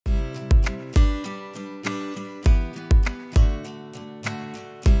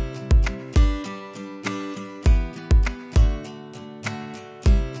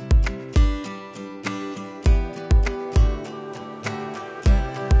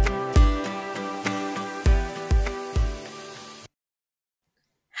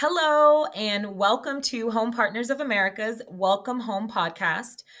Hello, and welcome to Home Partners of America's Welcome Home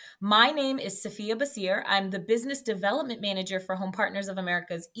podcast. My name is Sophia Basir. I'm the Business Development Manager for Home Partners of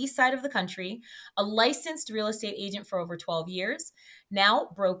America's East Side of the country, a licensed real estate agent for over 12 years, now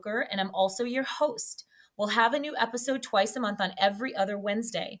broker, and I'm also your host. We'll have a new episode twice a month on every other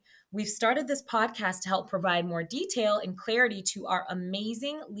Wednesday. We've started this podcast to help provide more detail and clarity to our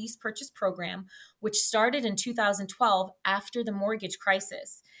amazing lease purchase program, which started in 2012 after the mortgage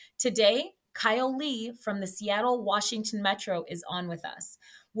crisis. Today, Kyle Lee from the Seattle, Washington Metro is on with us.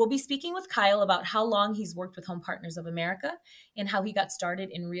 We'll be speaking with Kyle about how long he's worked with Home Partners of America and how he got started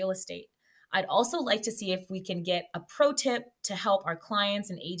in real estate. I'd also like to see if we can get a pro tip to help our clients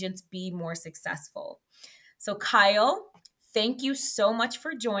and agents be more successful. So, Kyle, thank you so much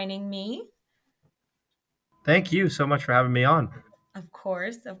for joining me. Thank you so much for having me on. Of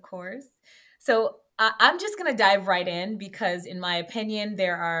course, of course. So I'm just going to dive right in because, in my opinion,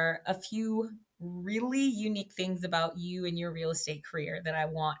 there are a few really unique things about you and your real estate career that I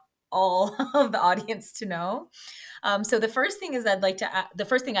want all of the audience to know. So the first thing is the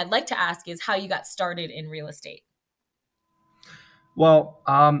first thing I'd like to ask is how you got started in real estate.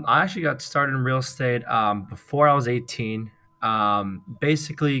 I actually got started in real estate before I was 18.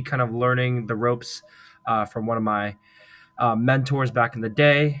 Basically, kind of learning the ropes from one of my mentors back in the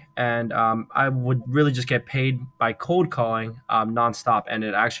day. And I would really just get paid by cold calling nonstop. And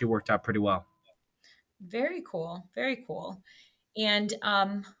it actually worked out pretty well. Very cool, very cool. And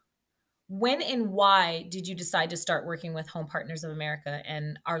when and why did you decide to start working with Home Partners of America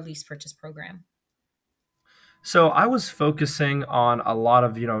and our lease purchase program? So I was focusing on a lot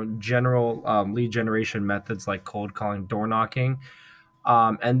of, general lead generation methods like cold calling, door knocking.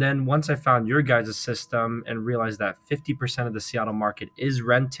 And then once I found your guys' system and realized that 50% of the Seattle market is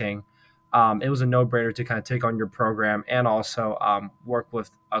renting, it was a no-brainer to kind of take on your program and also work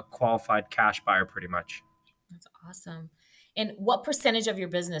with a qualified cash buyer pretty much. That's awesome. And what percentage of your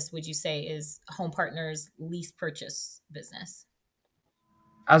business would you say is Home Partners lease purchase business?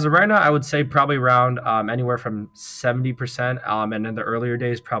 As of right now, I would say probably around anywhere from 70%. And in the earlier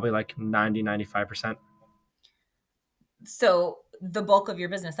days, probably like 90-95%. So the bulk of your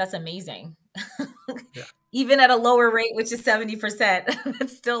business, that's amazing. Yeah. Even at a lower rate, which is 70%,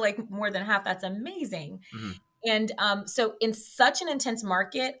 that's still like more than half. That's amazing. Mhm. And so, in such an intense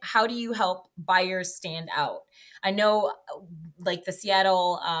market, how do you help buyers stand out? I know, like the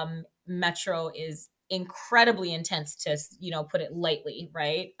Seattle metro is incredibly intense, to put it lightly,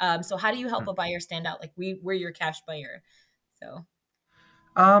 right? So, how do you help a buyer stand out? Like we're your cash buyer, so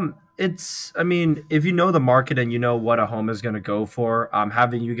I mean, if you know the market and you know what a home is going to go for,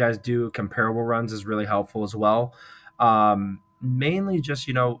 having you guys do comparable runs is really helpful as well. Mainly just,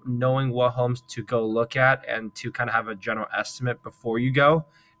 knowing what homes to go look at and to kind of have a general estimate before you go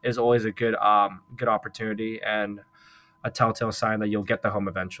is always a good opportunity and a telltale sign that you'll get the home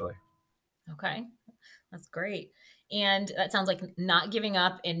eventually. okay. That's great. And that sounds like not giving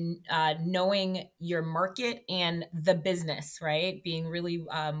up and knowing your market and the business, right? Being really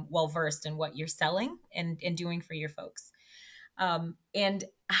well versed in what you're selling and doing for your folks. And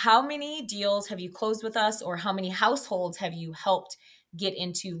how many deals have you closed with us, or how many households have you helped get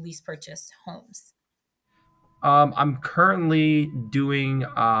into lease purchase homes? I'm currently doing,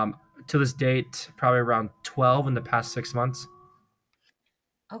 to this date, probably around 12 in the past 6 months.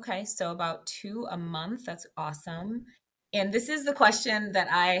 Okay, so about two a month. That's awesome. And this is the question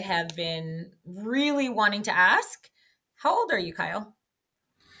that I have been really wanting to ask. How old are you, Kyle?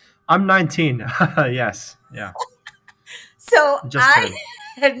 I'm 19. Yes. Yeah. So Just I turned.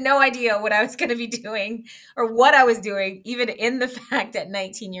 had no idea what I was going to be doing or what I was doing, even in the fact at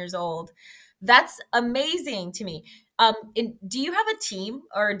 19 years old. That's amazing to me. And do you have a team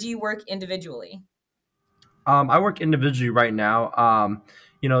or do you work individually? I work individually right now.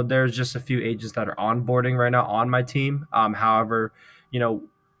 There's just a few agents that are onboarding right now on my team. However, you know,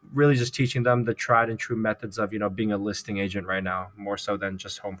 really just teaching them the tried and true methods of, being a listing agent right now, more so than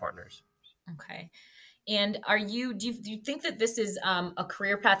just home partners. Okay. And do you think that this is a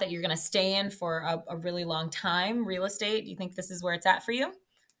career path that you're going to stay in for a really long time, real estate? Do you think this is where it's at for you?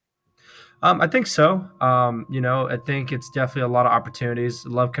 I think so. I think it's definitely a lot of opportunities.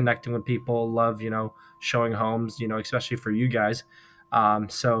 Love connecting with people. Love, showing homes. Especially for you guys.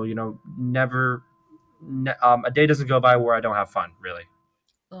 So a day doesn't go by where I don't have fun. Really.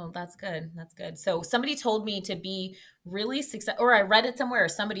 Oh, that's good. That's good. So somebody told me to be really successful, or I read it somewhere, or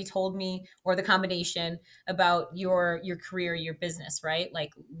somebody told me, or the combination about your career, your business, right?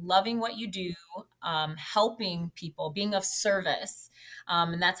 Like loving what you do, helping people, being of service,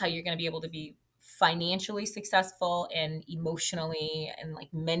 and that's how you're going to be able to be financially successful and emotionally and like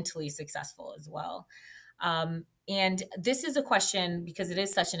mentally successful as well. And this is a question because it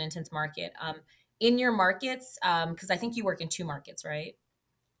is such an intense market. In your markets, because I think you work in two markets, right?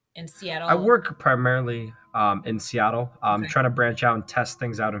 In I Seattle. work primarily in Seattle. I'm Okay. trying to branch out and test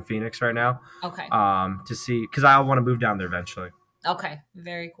things out in Phoenix right now, Okay. to see because I want to move down there eventually. Okay.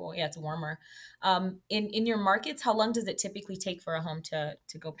 Very cool. Yeah, it's warmer. In your markets, how long does it typically take for a home to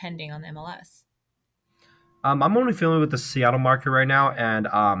go pending on the MLS? I'm only familiar with the Seattle market right now, and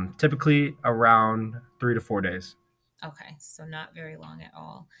typically around 3 to 4 days. Okay, so not very long at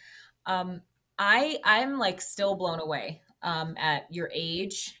all. Um, I'm like still blown away at your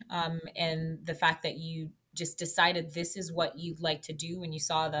age and the fact that you just decided this is what you'd like to do when you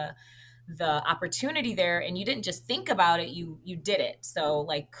saw the opportunity there and you didn't just think about it, you did it. So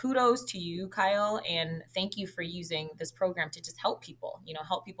like kudos to you, Kyle, and thank you for using this program to just help people,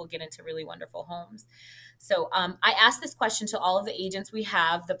 help people get into really wonderful homes. So I asked this question to all of the agents we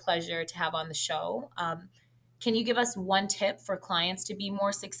have the pleasure to have on the show. Can you give us one tip for clients to be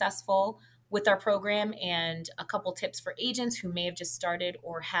more successful with our program and a couple tips for agents who may have just started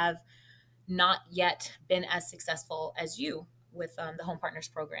or have not yet been as successful as you with the Home Partners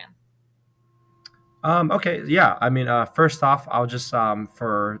program? Okay, yeah. I mean, first off, I'll just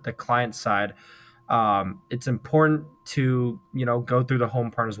for the client side, it's important to go through the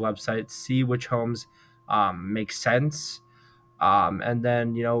home partners website, see which homes make sense, and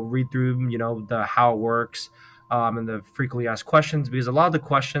then read through the how it works, and the frequently asked questions, because a lot of the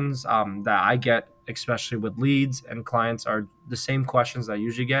questions that I get, especially with leads and clients, are the same questions that I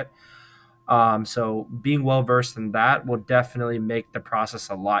usually get. So being well versed in that will definitely make the process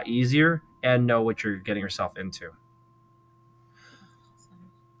a lot easier and know what you're getting yourself into.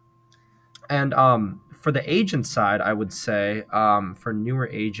 Awesome. And for the agent side, I would say, for newer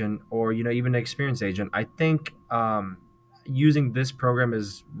agent or even an experienced agent, I think using this program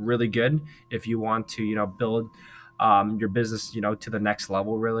is really good if you want to build your business to the next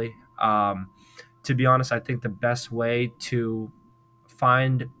level. Really, to be honest, I think the best way to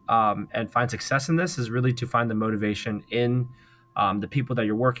find success in this is really to find the motivation in the people that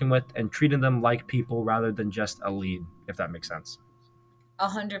you're working with and treating them like people rather than just a lead, if that makes sense.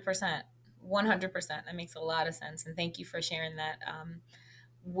 100%. 100%. That makes a lot of sense. And thank you for sharing that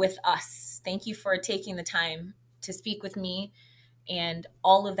with us. Thank you for taking the time to speak with me and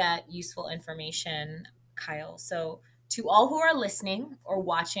all of that useful information, Kyle. So, to all who are listening or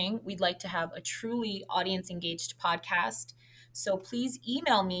watching, we'd like to have a truly audience engaged podcast. So, please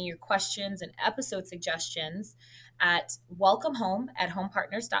email me your questions and episode suggestions at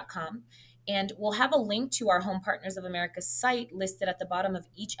welcomehome@homepartners.com. And we'll have a link to our Home Partners of America site listed at the bottom of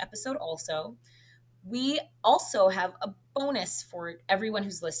each episode also. We also have a bonus for everyone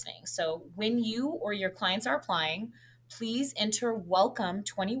who's listening. So when you or your clients are applying, please enter welcome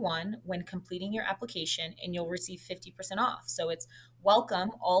 21 when completing your application and you'll receive 50% off. So it's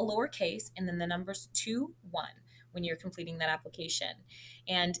welcome, all lowercase, and then the numbers 21 when you're completing that application.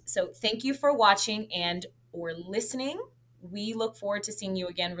 And so thank you for watching and or listening. We look forward to seeing you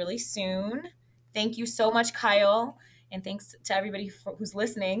again really soon. Thank you so much, Kyle. And thanks to everybody who's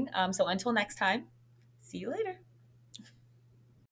listening. So until next time, see you later.